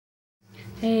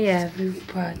Hey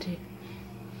everybody.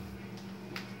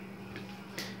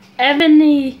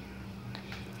 Ebony.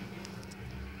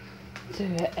 So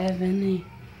Ebony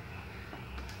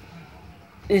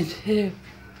is here.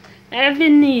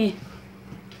 Ebony.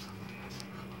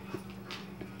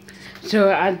 So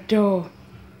I adore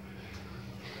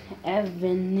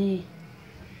Ebony.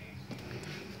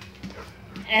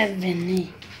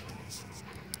 Ebony.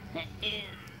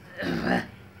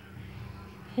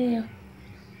 Here.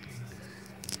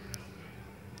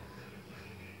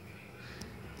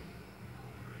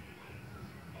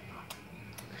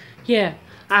 Yeah,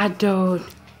 I told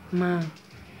Mom.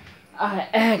 I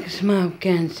asked Mom,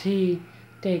 can she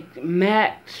take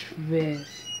Max with?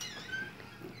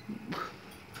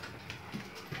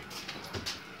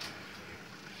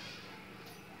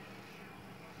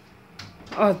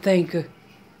 Oh, thank you.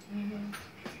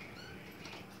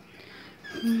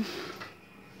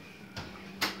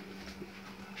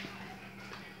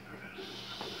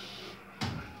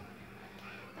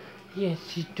 Yes,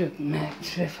 she took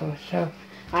Max with her, so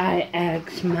I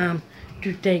asked Mom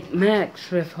to take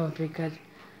Max with her because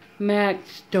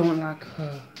Max don't like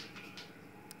her.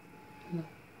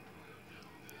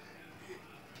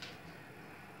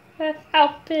 That's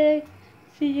how big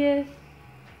she is.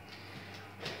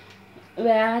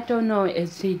 Well, I don't know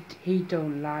if he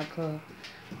don't like her.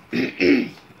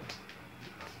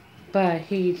 But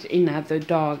he's another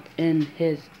dog in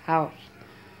his house.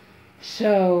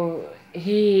 So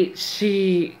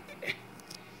she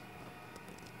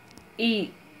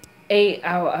ate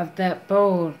out of that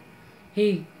bowl.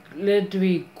 He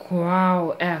literally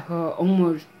growled at her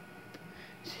almost.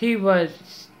 He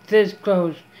was this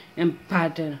close and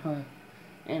patting her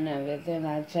and everything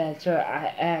like that. So I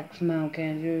asked Mom,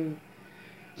 can you,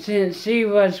 since she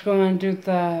was going to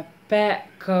the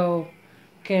backhoe,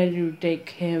 can you take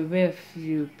him with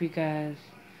you? Because,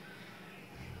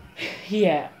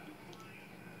 yeah.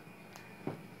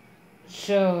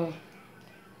 So,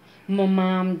 my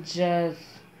mom just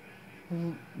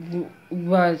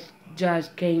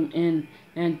came in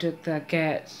and took the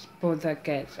cats, both the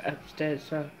cats upstairs.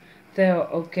 So, they're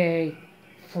okay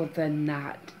for the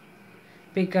night.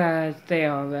 Because they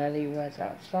already was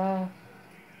outside.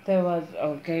 They was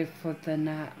okay for the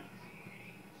night.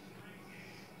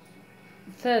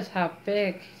 That's how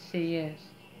big she is.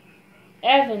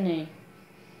 Ebony.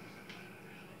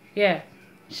 Yeah.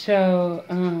 So,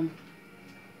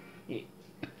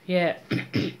 yeah.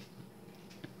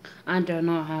 I don't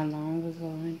know how long we're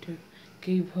going to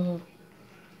keep her.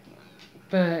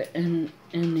 But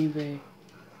anyway,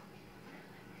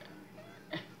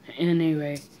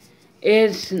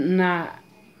 it's not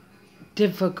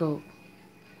difficult.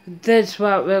 That's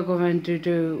what we're going to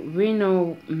do. We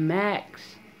know Max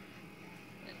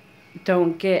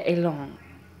don't get along.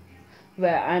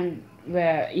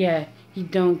 Yeah, he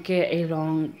don't get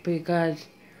along because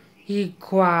he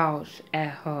growls at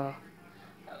her.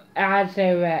 I'd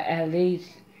say that at least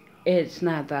it's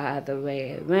not the other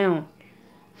way around.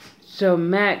 So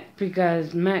Max,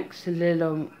 because Max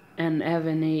little and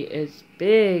Ebony is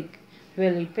big,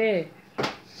 really big.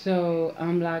 So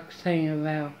I'm like saying,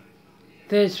 well,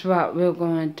 this is what we're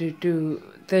going to do.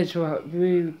 This is what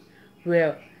we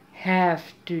will have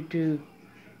to do.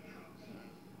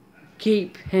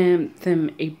 Keep them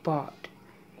apart.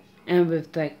 And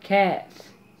with the cats,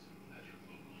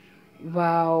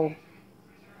 while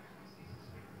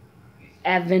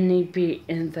Ebony be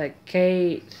in the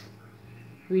cage,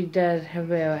 we just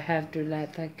will have to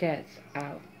let the cats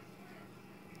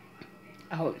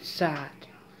outside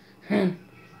and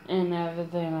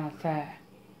everything like that.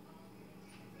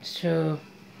 So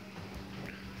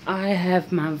I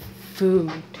have my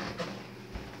food.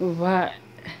 What?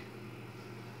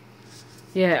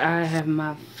 Yeah, I have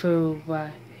my food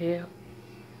right here.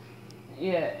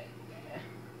 Yeah,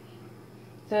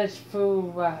 this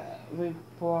food what we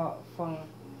bought from.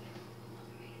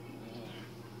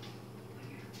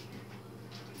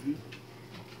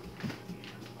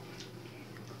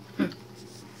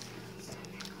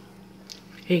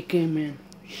 He came in.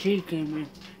 She came in.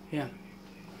 Yeah.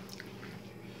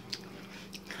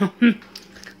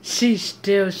 She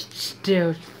still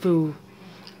steals food.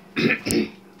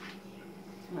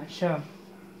 So,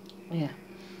 yeah.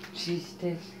 She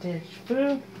still steals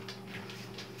food.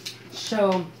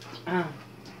 So,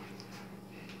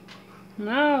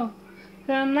 no,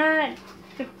 you're not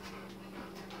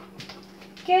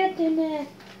getting it.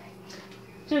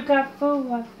 You got food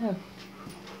right there.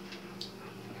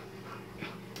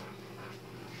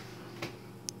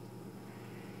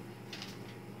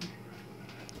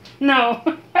 No.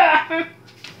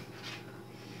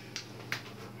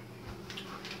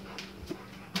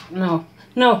 No.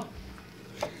 No.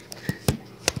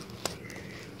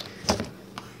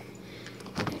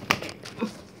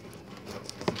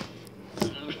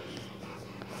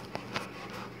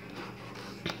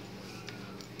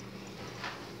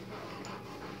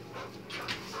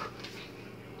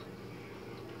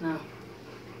 No.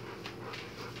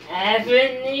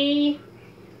 Ebony.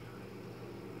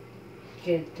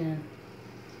 Get them.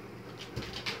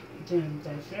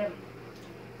 That's it.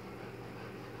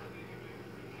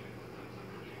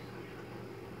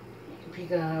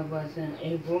 Because I wasn't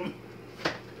able.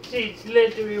 She's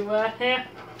literally right here.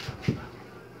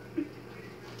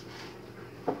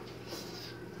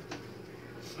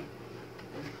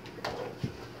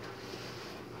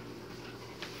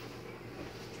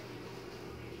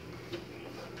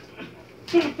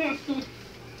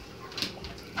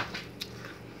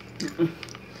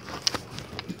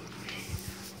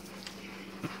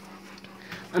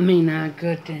 I mean, I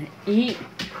good to eat.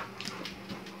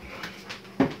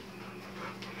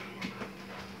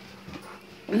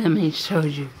 Let me show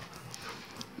you.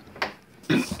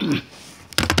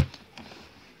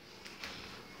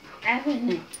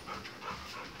 Ebony.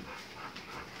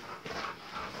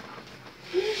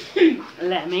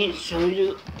 Let me show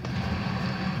you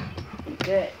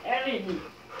the Ebony.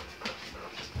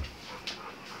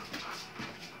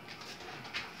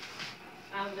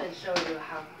 I'm gonna show you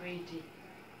how pretty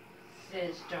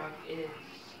this dog is.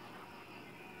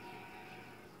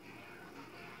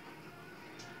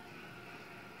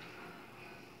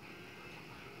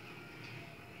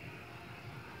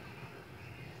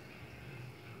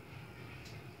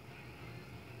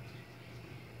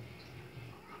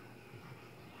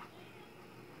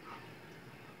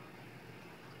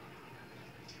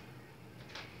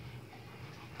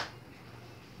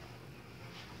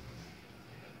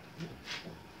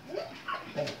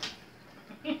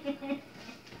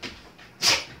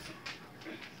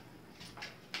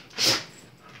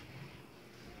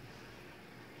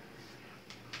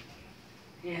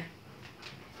 Yeah.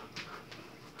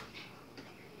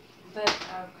 That's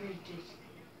how pretty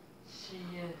she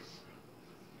is.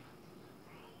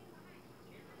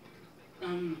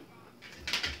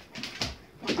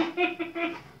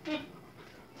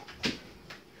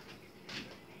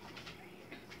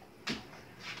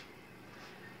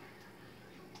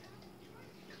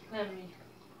 Let me.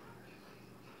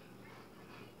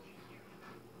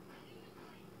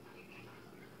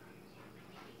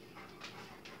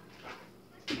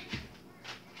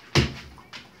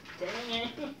 Dang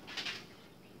it.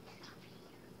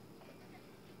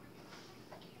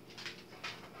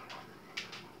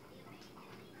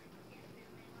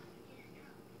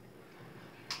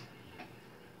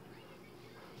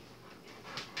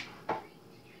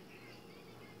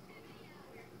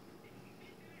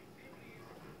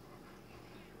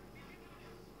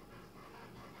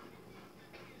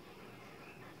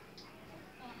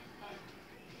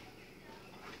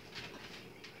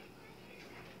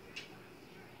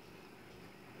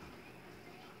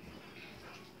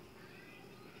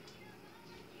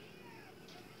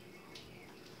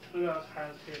 Look how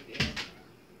good it is.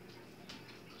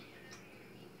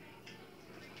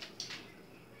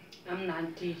 I'm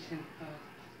not teaching her.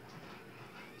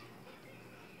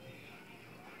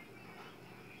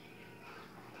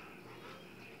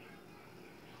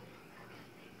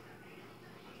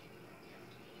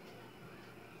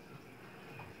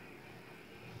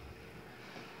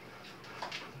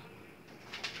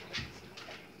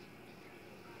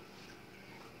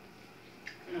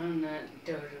 I'm not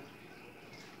doing.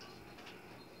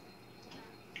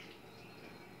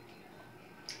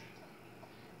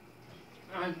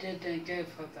 I didn't go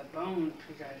for the bones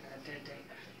because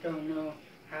I don't know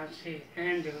how she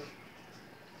handled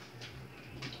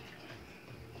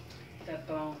the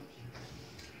bones.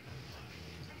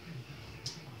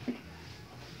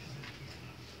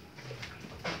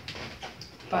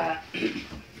 But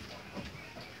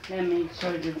let me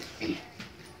show you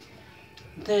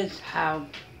this how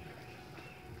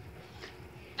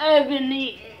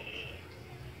Ebony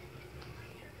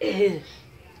is.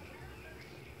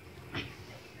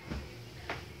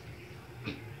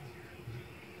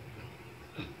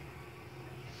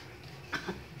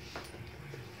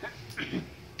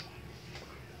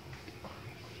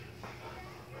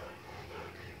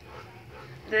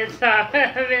 That's how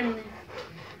Ebony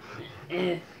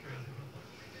is.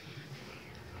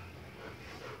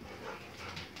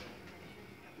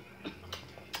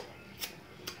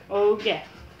 Okay.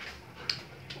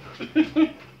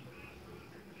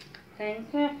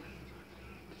 Thank you.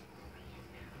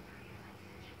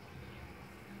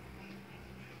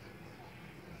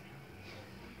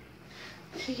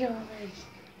 She always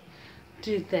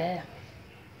do that.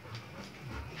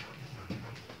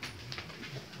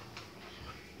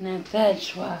 Now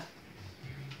that's why.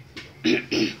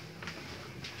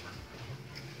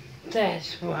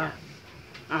 That's why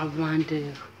I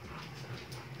wonder.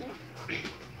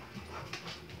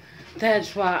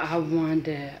 That's why I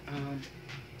wonder.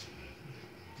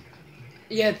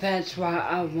 Yeah, that's why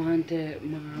I wanted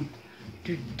Mom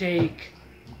to take.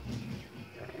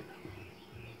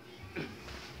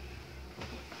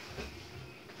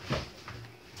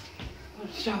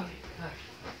 I'm sorry, guys.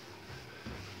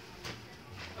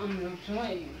 I'm not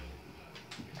sorry.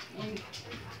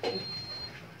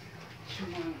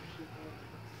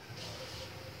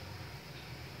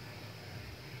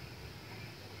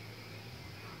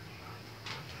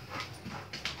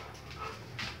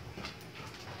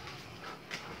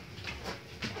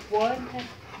 What?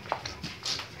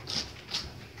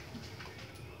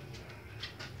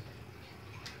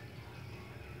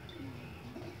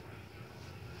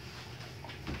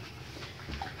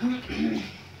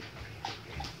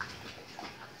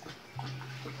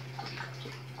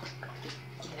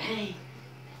 Hey.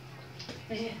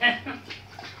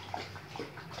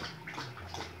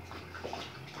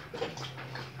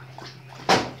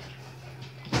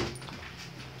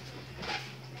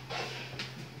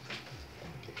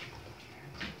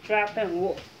 Dropping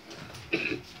wood.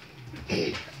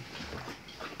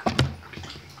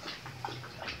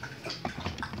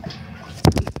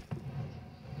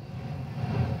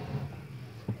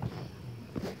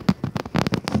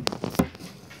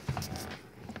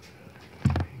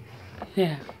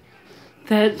 Yeah,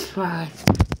 that's why.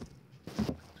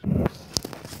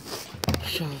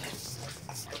 So,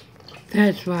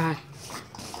 that's why.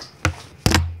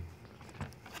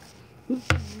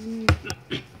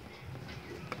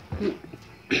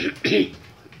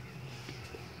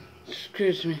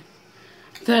 Excuse me.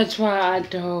 That's why I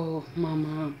told my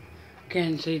mom,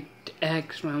 can she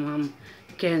ask my mom,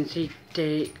 can she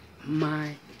take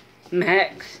my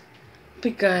Max?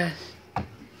 Because,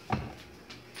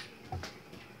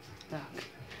 look,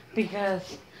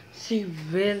 because he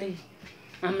really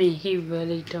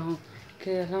don't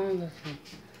get along with me.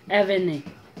 Ebony,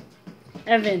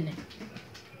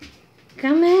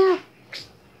 come here.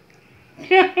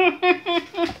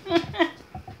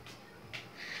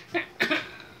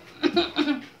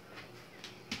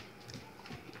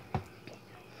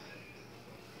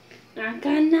 I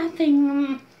got nothing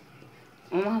on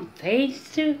my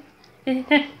face too.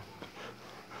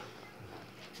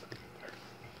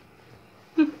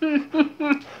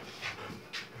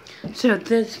 So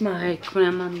this is my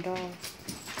grandma doll.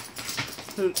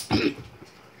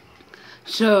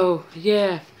 So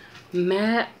yeah,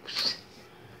 Max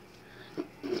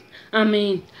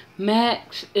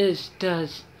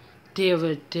does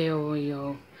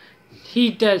territorial.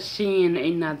 He does seeing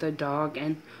another dog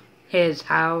in his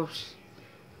house,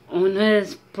 on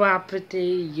his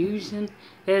property, using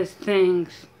his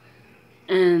things,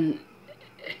 and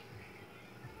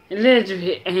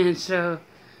literally, and so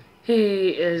he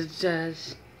is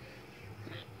just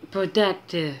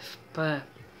protective, but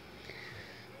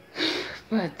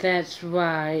that's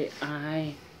why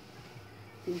I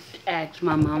asked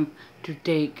my mom to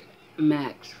take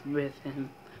Max with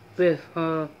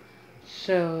her,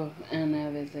 so, and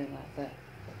everything like that.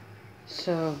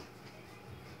 So,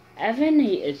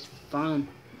 Ebony is fun.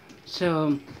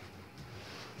 So,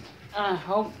 I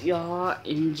hope y'all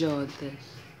enjoyed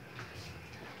this.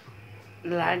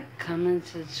 Like, comment,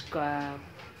 subscribe.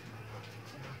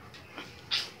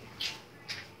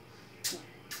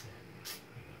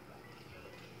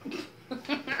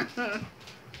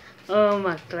 Oh,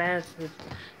 my glasses.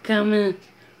 Comment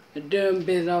down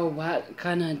below what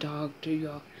kind of dog do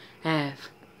y'all have.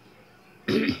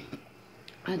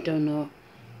 I don't know.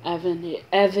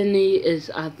 Ebony is,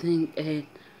 I think, a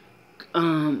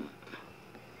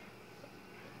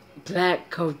black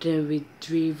golden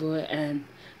retriever, and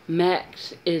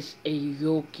Max is a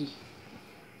Yorkie.